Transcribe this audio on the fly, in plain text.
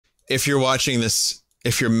if you're watching this,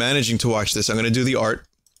 if you're managing to watch this, I'm going to do the art.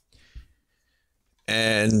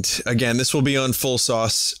 And again, this will be on full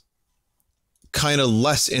sauce, kind of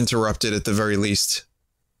less interrupted at the very least.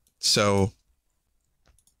 So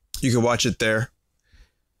you can watch it there.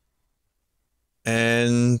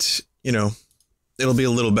 And, you know, it'll be a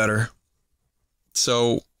little better.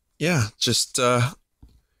 So, yeah, just,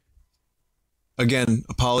 again,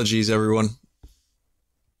 apologies, everyone.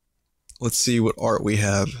 Let's see what art we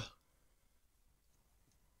have.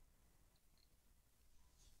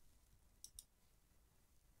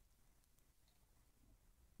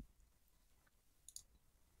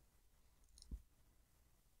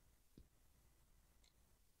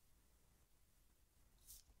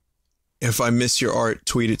 If I miss your art,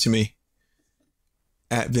 tweet it to me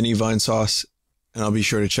at Vinny Vinesauce, and I'll be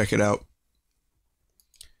sure to check it out.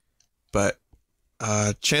 But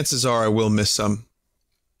chances are I will miss some.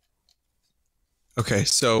 Okay,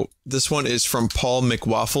 so this one is from Paul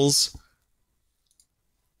McWaffles.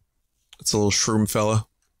 It's a little shroom fella.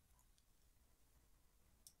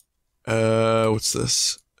 What's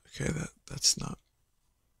this? Okay, that's not.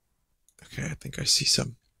 Okay, I think I see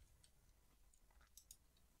some.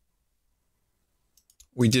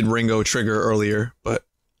 We did Ringo Trigger earlier, but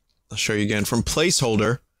I'll show you again. From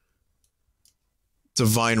Placeholder,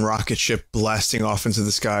 Divine rocket ship blasting off into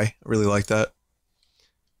the sky. I really like that.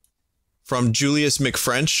 From Julius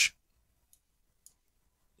McFrench,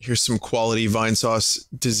 here's some quality Vinesauce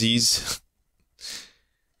disease.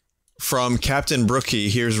 From Captain Brookie,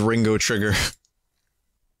 here's Ringo Trigger.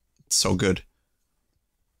 It's so good.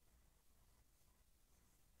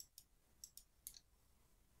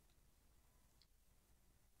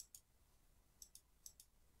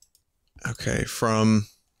 Okay, from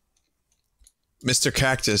Mr.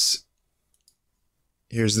 Cactus,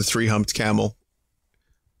 here's the three-humped camel.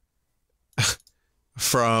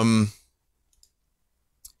 From...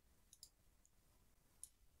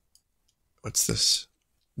 what's this?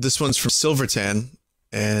 This one's from Silvertan,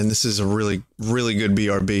 and this is a really, really good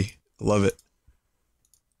BRB. Love it.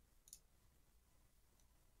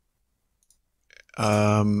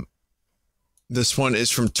 This one is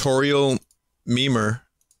from Toriel Memer,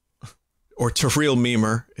 or Toriel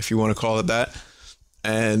Memer, if you want to call it that.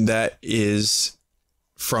 And that is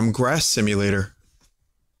from Grass Simulator.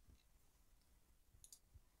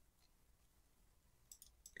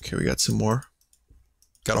 Okay, we got some more.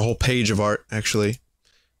 Got a whole page of art, actually.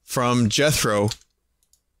 From Jethro.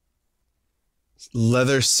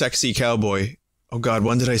 Leather Sexy Cowboy. Oh god,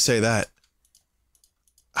 when did I say that?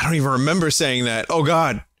 I don't even remember saying that. Oh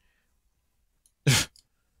god.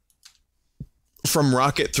 From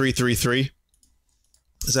Rocket333.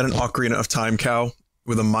 Is that an Ocarina of Time cow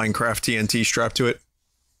with a Minecraft TNT strapped to it?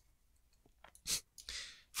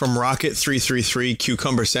 From Rocket333,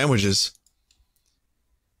 Cucumber Sandwiches.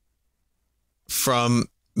 From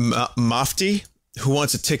Mafti, who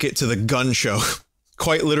wants a ticket to the gun show.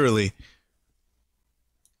 Quite literally.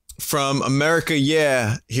 From America,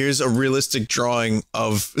 yeah, here's a realistic drawing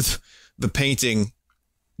of the painting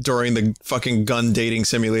during the fucking gun dating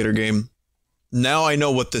simulator game. Now I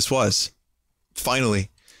know what this was. Finally.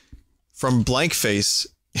 From Blankface,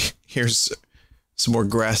 here's some more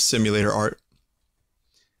Grass Simulator art.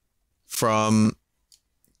 From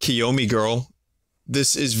Kiyomi Girl,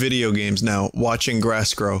 this is video games now, watching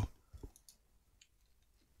grass grow.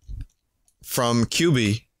 From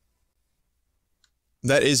QB,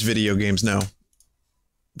 that is video games now.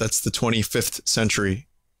 That's the 25th century.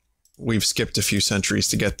 We've skipped a few centuries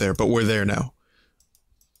to get there, but we're there now.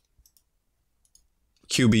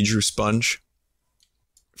 QB Drew Sponge.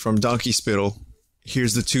 From Donkey Spittle,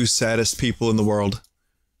 here's the two saddest people in the world,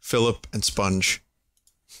 Philip and Sponge.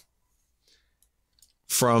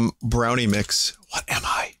 From Brownie Mix, what am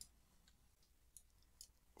I?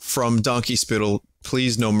 From Donkey Spittle,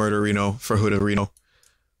 please no Murderino for Hoodarino.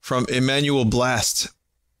 From Emmanuel Blast,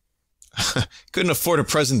 couldn't afford a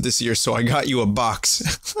present this year, so I got you a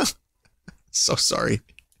box. So sorry,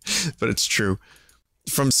 but it's true.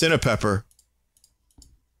 From Cinepepper,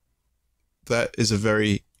 that is a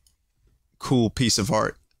very cool piece of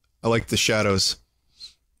art. I like the shadows.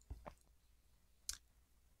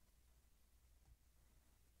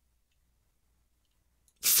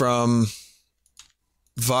 From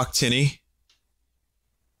Voktini,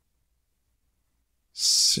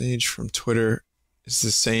 Sage from Twitter is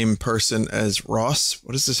the same person as Ross.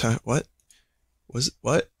 What is this? What? Was it?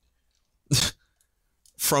 What?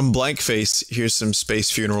 From Blankface, here's some Space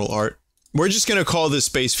Funeral art. We're just gonna call this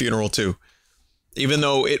Space Funeral 2. Even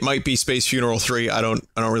though it might be Space Funeral 3, I don't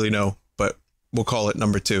really know, but we'll call it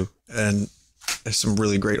number 2. And there's some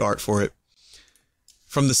really great art for it.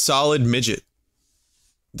 From the Solid Midget.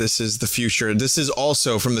 This is the future. This is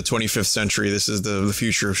also from the 25th century. This is the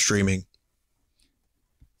future of streaming.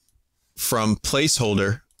 From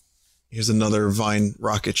Placeholder. Here's another Vine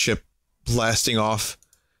rocket ship blasting off.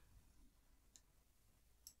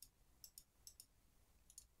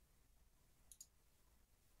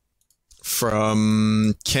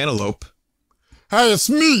 From Cantaloupe. Hey, it's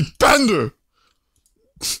me, Bender!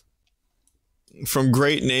 From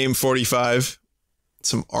Great Name 45.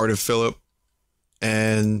 Some art of Philip.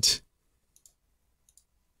 And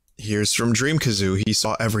here's from Dream Kazoo. He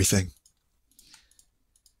saw everything.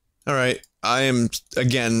 Alright, I am,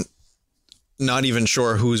 again, not even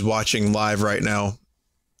sure who's watching live right now.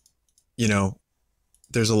 You know,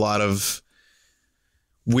 there's a lot of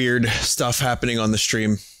weird stuff happening on the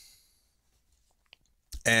stream.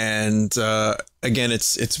 And again,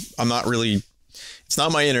 it's I'm not really, it's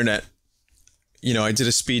not my internet. You know, I did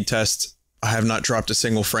a speed test. I have not dropped a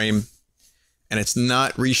single frame. And it's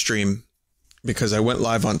not Restream because I went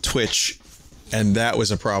live on Twitch and that was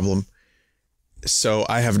a problem. So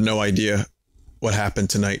I have no idea what happened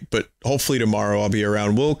tonight, but hopefully tomorrow I'll be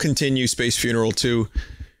around. We'll continue Space Funeral 2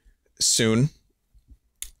 soon.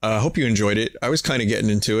 Hope you enjoyed it. I was kind of getting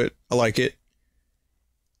into it. I like it.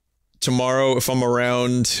 Tomorrow, if I'm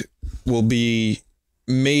around, will be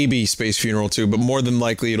maybe Space Funeral 2, but more than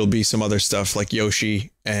likely it'll be some other stuff like Yoshi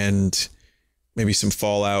and maybe some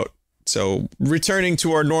Fallout. So returning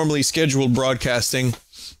to our normally scheduled broadcasting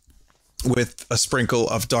with a sprinkle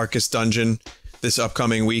of Darkest Dungeon this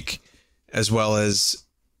upcoming week, as well as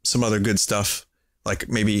some other good stuff, like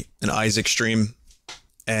maybe an Isaac stream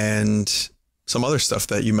and some other stuff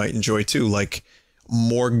that you might enjoy too, like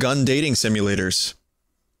more gun dating simulators.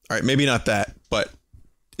 All right, maybe not that, but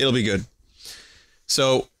it'll be good.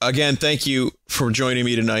 So again, thank you for joining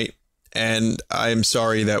me tonight. And I'm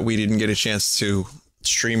sorry that we didn't get a chance to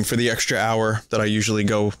stream for the extra hour that I usually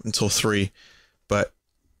go until 3, but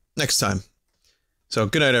next time. So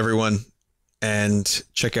good night, everyone. And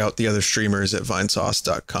check out the other streamers at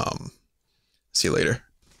vinesauce.com. See you later.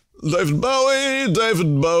 David Bowie,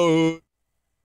 David Bowie.